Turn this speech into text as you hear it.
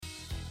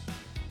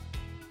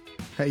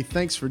Hey,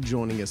 thanks for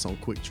joining us on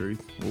Quick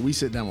Truth, where we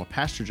sit down with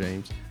Pastor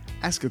James,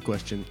 ask a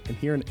question, and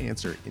hear an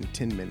answer in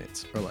 10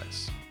 minutes or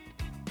less.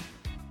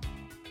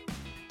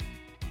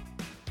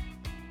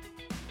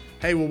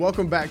 Hey, well,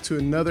 welcome back to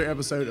another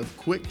episode of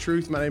Quick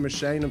Truth. My name is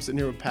Shane. I'm sitting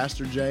here with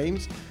Pastor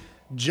James.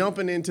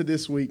 Jumping into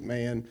this week,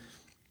 man,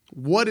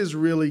 what is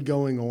really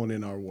going on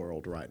in our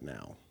world right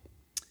now?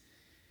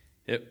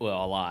 A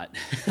lot.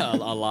 a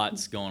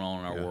lot's going on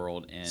in our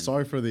world. And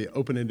sorry for the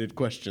open-ended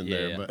question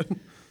there, but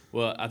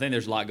well, I think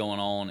there's a lot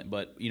going on.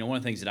 But you know, one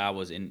of the things that I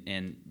was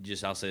and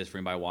just I'll say this for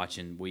anybody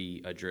watching,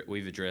 we've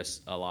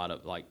addressed a lot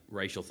of like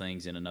racial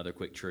things in another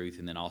Quick Truth,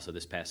 and then also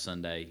this past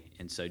Sunday.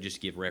 And so just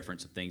to give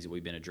reference of things that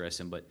we've been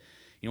addressing. But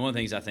you know, one of the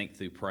things I think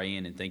through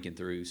praying and thinking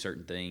through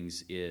certain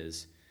things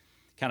is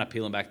kind of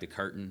peeling back the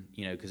curtain.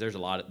 You know, because there's a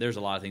lot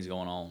of things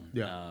going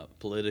on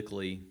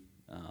politically.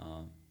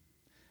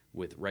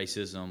 With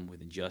racism,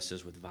 with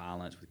injustice, with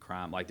violence, with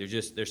crime. Like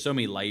there's so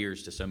many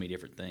layers to so many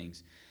different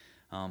things.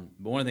 But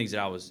one of the things that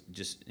I was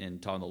just in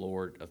talking to the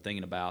Lord of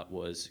thinking about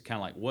was kind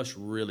of like what's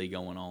really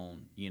going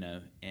on, you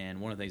know. And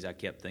one of the things I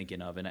kept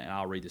thinking of, and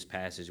I'll read this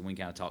passage and we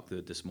can kind of talk through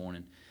it this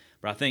morning.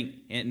 But I think,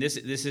 and this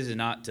is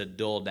not to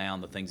dull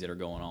down the things that are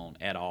going on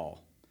at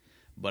all.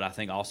 But I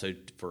think also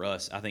for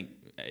us, I think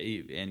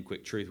in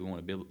Quick Truth, we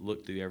want to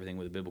look through everything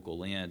with a biblical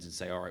lens and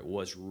say, all right,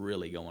 what's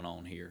really going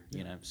on here?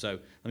 You know. So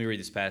let me read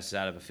this passage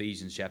out of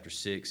Ephesians chapter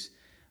 6,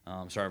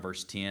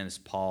 verse 10. It's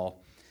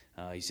Paul.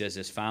 He says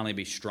this, "Finally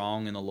be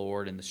strong in the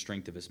Lord and the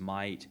strength of his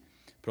might.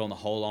 Put on the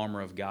whole armor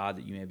of God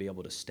that you may be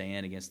able to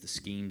stand against the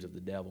schemes of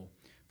the devil.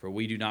 For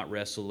we do not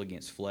wrestle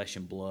against flesh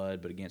and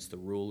blood, but against the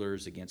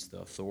rulers, against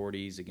the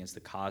authorities, against the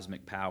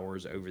cosmic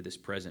powers over this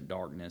present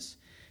darkness,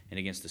 and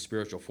against the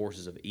spiritual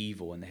forces of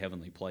evil in the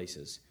heavenly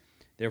places.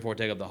 Therefore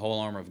take up the whole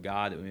armor of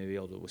God that we may be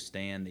able to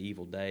withstand the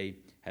evil day,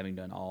 having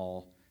done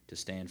all to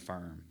stand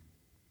firm.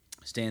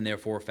 Stand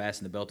therefore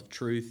fast in the belt of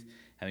truth,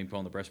 having put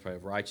on the breastplate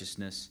of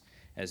righteousness,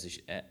 as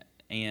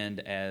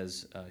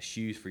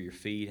shoes for your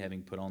feet,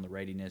 having put on the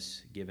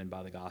readiness given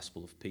by the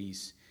gospel of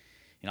peace.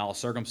 In all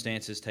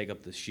circumstances take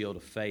up the shield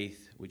of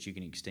faith, which you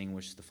can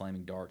extinguish the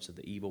flaming darts of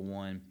the evil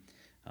one.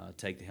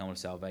 Take the helmet of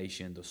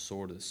salvation, the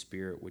sword of the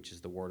Spirit, which is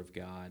the word of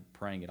God,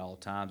 praying at all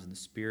times in the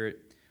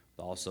Spirit,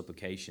 with all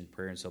supplication,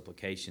 prayer and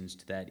supplications.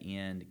 To that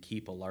end,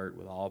 keep alert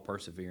with all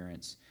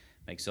perseverance,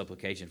 make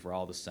supplication for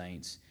all the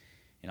saints,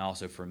 and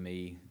also for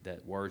me,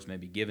 that words may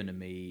be given to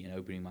me in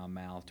opening my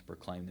mouth to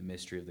proclaim the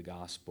mystery of the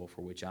gospel,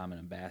 for which I'm an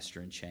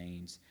ambassador in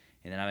chains,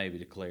 and that I may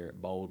declare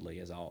it boldly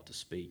as I ought to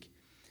speak."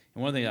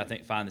 And one thing I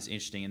find this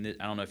interesting, and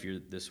I don't know if you're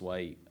this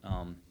way,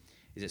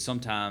 is that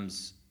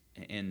sometimes,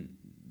 and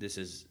this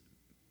is,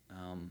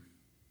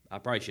 I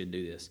probably shouldn't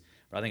do this,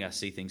 but I think I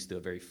see things through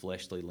a very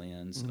fleshly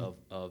lens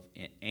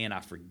and I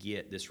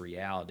forget this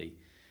reality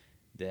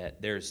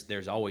that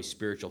there's always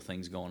spiritual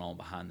things going on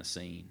behind the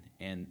scene.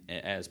 And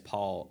as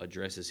Paul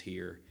addresses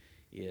here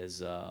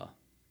is,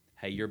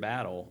 hey, your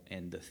battle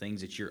and the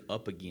things that you're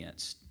up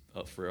against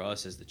for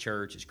us as the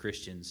church, as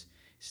Christians,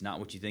 it's not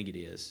what you think it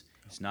is.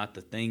 It's not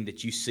the thing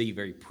that you see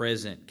very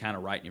present kind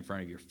of right in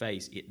front of your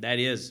face. That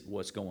is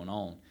what's going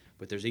on.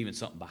 But there's even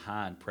something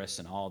behind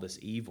pressing all this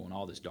evil and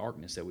all this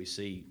darkness that we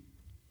see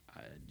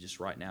just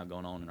right now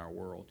going on in our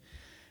world.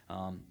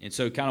 And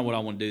so kind of what I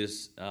want to do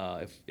is,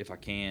 if I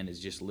can, is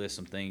just list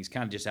some things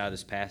kind of just out of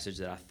this passage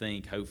that I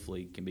think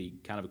hopefully can be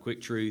kind of a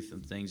quick truth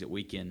and things that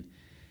we can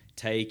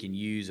take and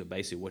use of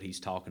basically what he's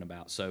talking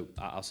about. So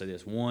I'll say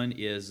this. One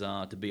is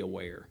to be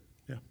aware.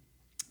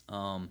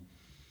 Yeah.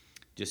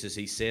 Just as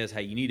he says,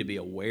 hey, you need to be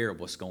aware of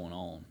what's going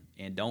on.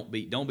 And don't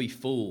be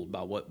fooled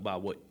by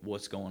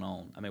what's going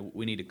on. I mean,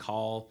 we need to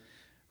call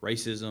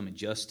racism,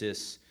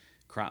 injustice,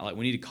 crime. Like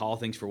we need to call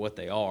things for what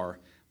they are,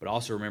 but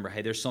also remember,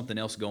 hey, there's something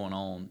else going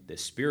on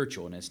that's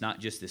spiritual, and it's not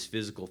just this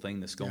physical thing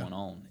that's going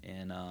on.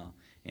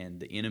 And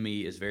the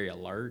enemy is very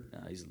alert.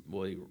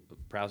 He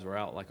prowls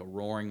around like a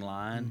roaring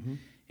lion. Mm-hmm.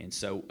 And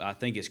so I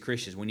think as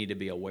Christians, we need to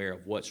be aware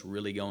of what's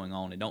really going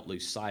on and don't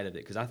lose sight of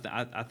it. Because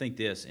I think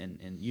this,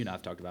 and you and I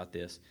have talked about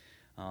this.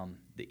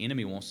 The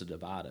enemy wants to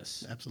divide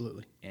us.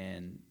 Absolutely.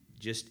 And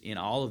just in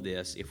all of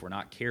this, if we're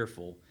not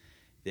careful,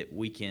 that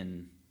we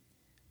can,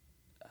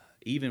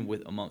 even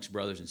with amongst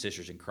brothers and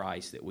sisters in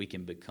Christ, that we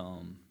can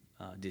become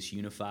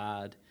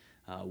disunified,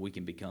 we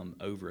can become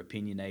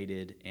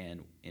over-opinionated,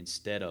 and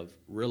instead of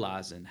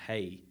realizing,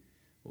 hey,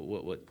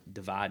 what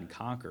divide and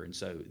conquer. And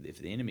so if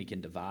the enemy can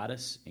divide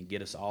us and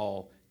get us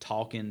all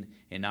talking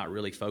and not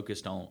really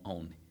focused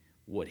on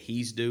what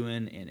he's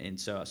doing, and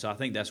so I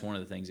think that's one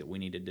of the things that we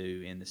need to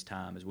do in this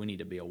time is we need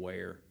to be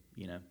aware,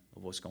 you know,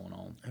 of what's going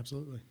on.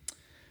 Absolutely.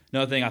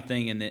 Another thing I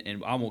think,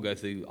 and I won't go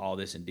through all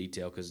this in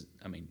detail because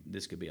I mean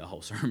this could be a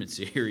whole sermon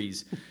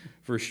series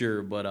for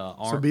sure. But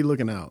so be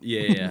looking out.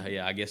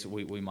 Yeah. I guess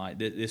we might.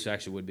 This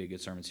actually would be a good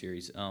sermon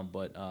series.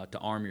 But to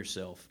arm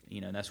yourself,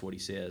 you know, and that's what he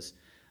says.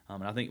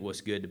 And I think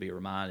what's good to be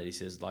reminded, he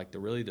says, like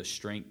the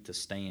strength to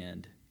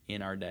stand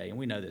in our day, and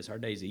we know this. Our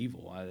day's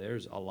evil.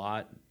 There's a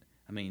lot.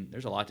 I mean,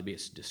 there's a lot to be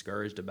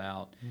discouraged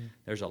about.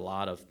 There's a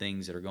lot of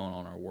things that are going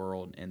on in our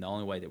world, and the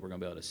only way that we're going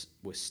to be able to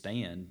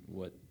withstand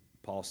what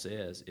Paul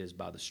says, is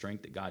by the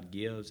strength that God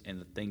gives and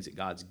the things that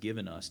God's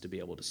given us to be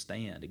able to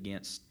stand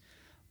against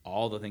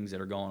all the things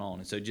that are going on.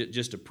 And so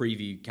just to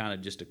preview kind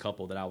of just a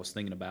couple that I was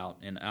thinking about,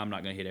 and I'm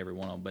not going to hit every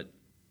one of them, but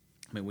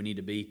I mean, we need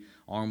to be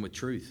armed with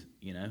truth,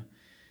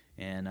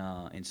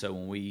 and so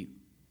when we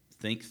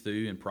think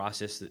through and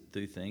process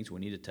through things, we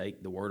need to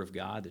take the Word of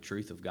God, the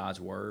truth of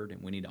God's Word,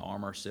 and we need to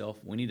arm ourselves.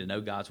 We need to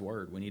know God's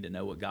Word. We need to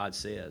know what God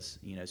says,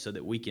 so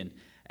that we can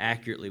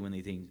accurately, when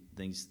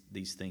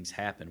these things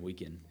happen, we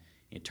can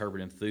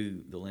interpret them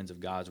through the lens of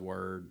God's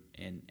Word,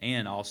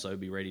 and also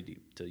be ready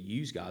to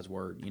use God's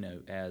Word,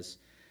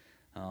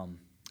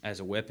 as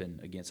a weapon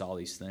against all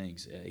these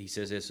things. He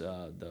says this,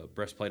 the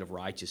breastplate of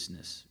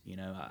righteousness.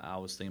 I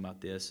was thinking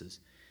about this as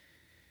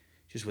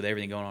just with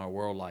everything going on in our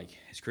world, like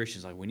as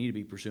Christians, like we need to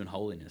be pursuing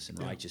holiness and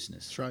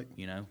righteousness. That's right.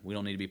 We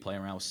don't need to be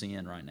playing around with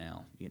sin right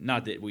now.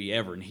 Not that we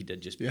ever need to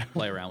just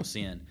play around with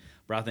sin,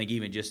 but I think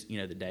even just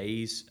the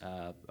days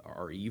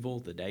are evil.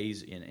 The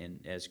days,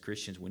 and as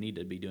Christians, we need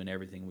to be doing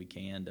everything we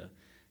can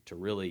to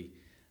really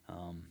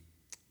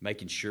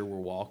making sure we're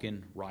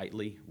walking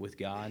rightly with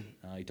God.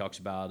 He talks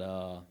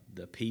about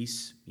the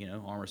peace.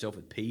 Arm ourselves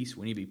with peace.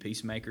 We need to be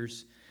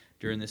peacemakers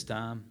during this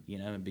time.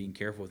 And being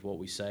careful with what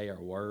we say,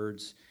 our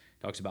words.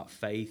 Talks about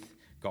faith,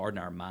 guarding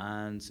our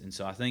minds. And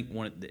so I think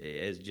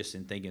as just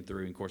in thinking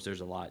through, and of course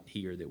there's a lot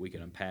here that we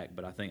can unpack,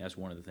 but I think that's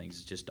one of the things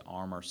is just to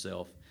arm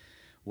ourselves.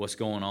 What's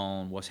going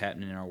on, what's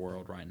happening in our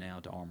world right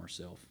now, to arm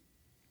ourselves.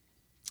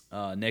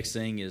 Next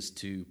thing is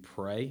to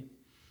pray.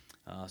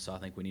 So I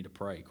think we need to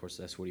pray. Of course,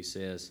 that's what he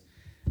says.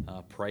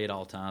 Pray at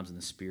all times in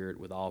the Spirit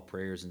with all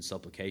prayers and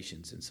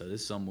supplications. And so this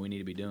is something we need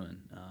to be doing.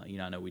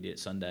 I know we did it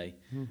Sunday,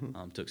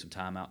 took some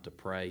time out to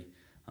pray.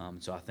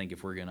 So I think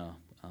if we're going to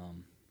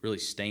really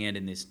stand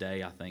in this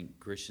day, I think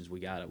Christians, we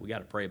got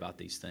to pray about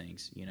these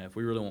things. If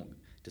we really want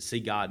to see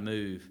God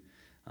move,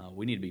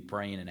 we need to be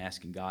praying and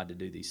asking God to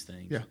do these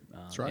things. Yeah,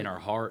 that's right. In our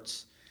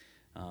hearts,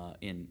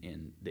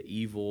 in the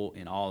evil,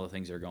 and all the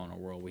things that are going on in our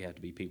world, we have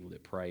to be people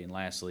that pray. And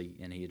lastly,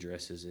 and he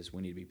addresses this,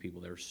 we need to be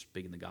people that are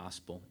speaking the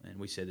gospel. And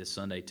we said this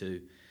Sunday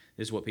too,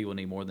 this is what people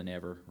need more than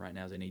ever right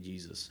now. They need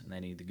Jesus, and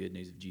they need the good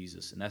news of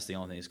Jesus. And that's the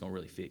only thing that's going to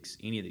really fix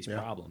any of these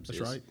problems.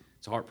 That's right.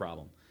 It's a heart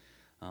problem.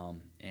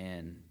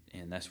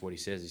 And that's what he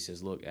says. He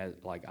says, look,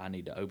 I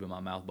need to open my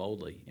mouth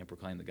boldly and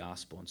proclaim the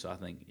gospel. And so I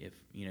think if,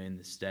 in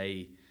this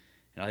day,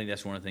 and I think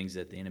that's one of the things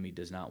that the enemy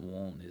does not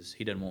want, is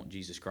he doesn't want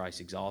Jesus Christ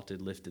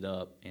exalted, lifted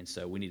up. And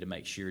so we need to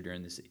make sure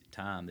during this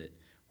time that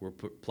we're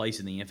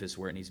placing the emphasis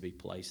where it needs to be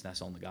placed, and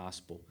that's on the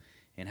gospel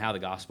and how the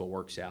gospel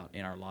works out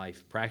in our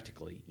life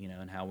practically,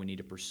 and how we need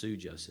to pursue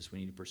justice. We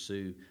need to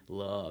pursue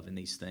love and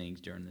these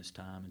things during this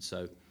time. And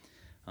so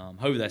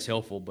hopefully that's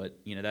helpful, but,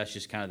 that's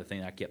just kind of the thing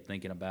that I kept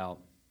thinking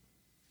about.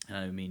 And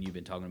I know me and you've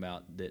been talking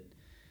about that,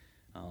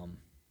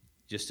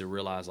 just to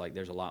realize like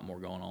there's a lot more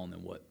going on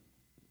than what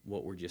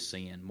we're just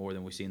seeing, more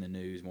than we see in the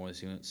news, more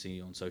than we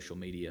see on social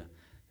media,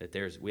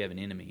 that we have an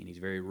enemy, and he's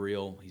very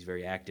real, he's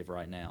very active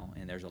right now,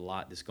 and there's a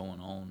lot that's going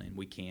on, and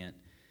we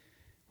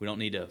don't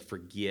need to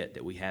forget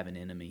that we have an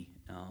enemy,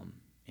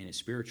 and it's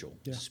spiritual.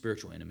 It's a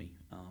spiritual enemy,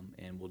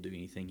 and we'll do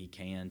anything he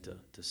can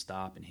to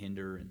stop and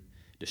hinder and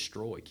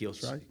destroy, kill,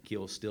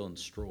 steal, and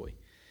destroy.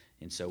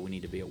 And so we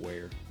need to be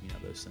aware,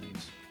 of those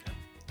things.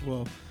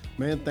 Well,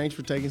 man, thanks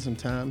for taking some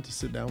time to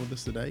sit down with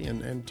us today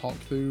and talk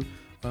through,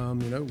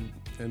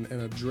 and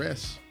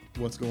address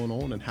what's going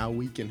on and how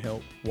we can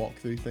help walk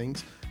through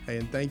things.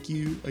 And thank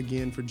you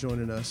again for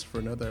joining us for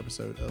another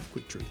episode of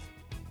Quick Truth.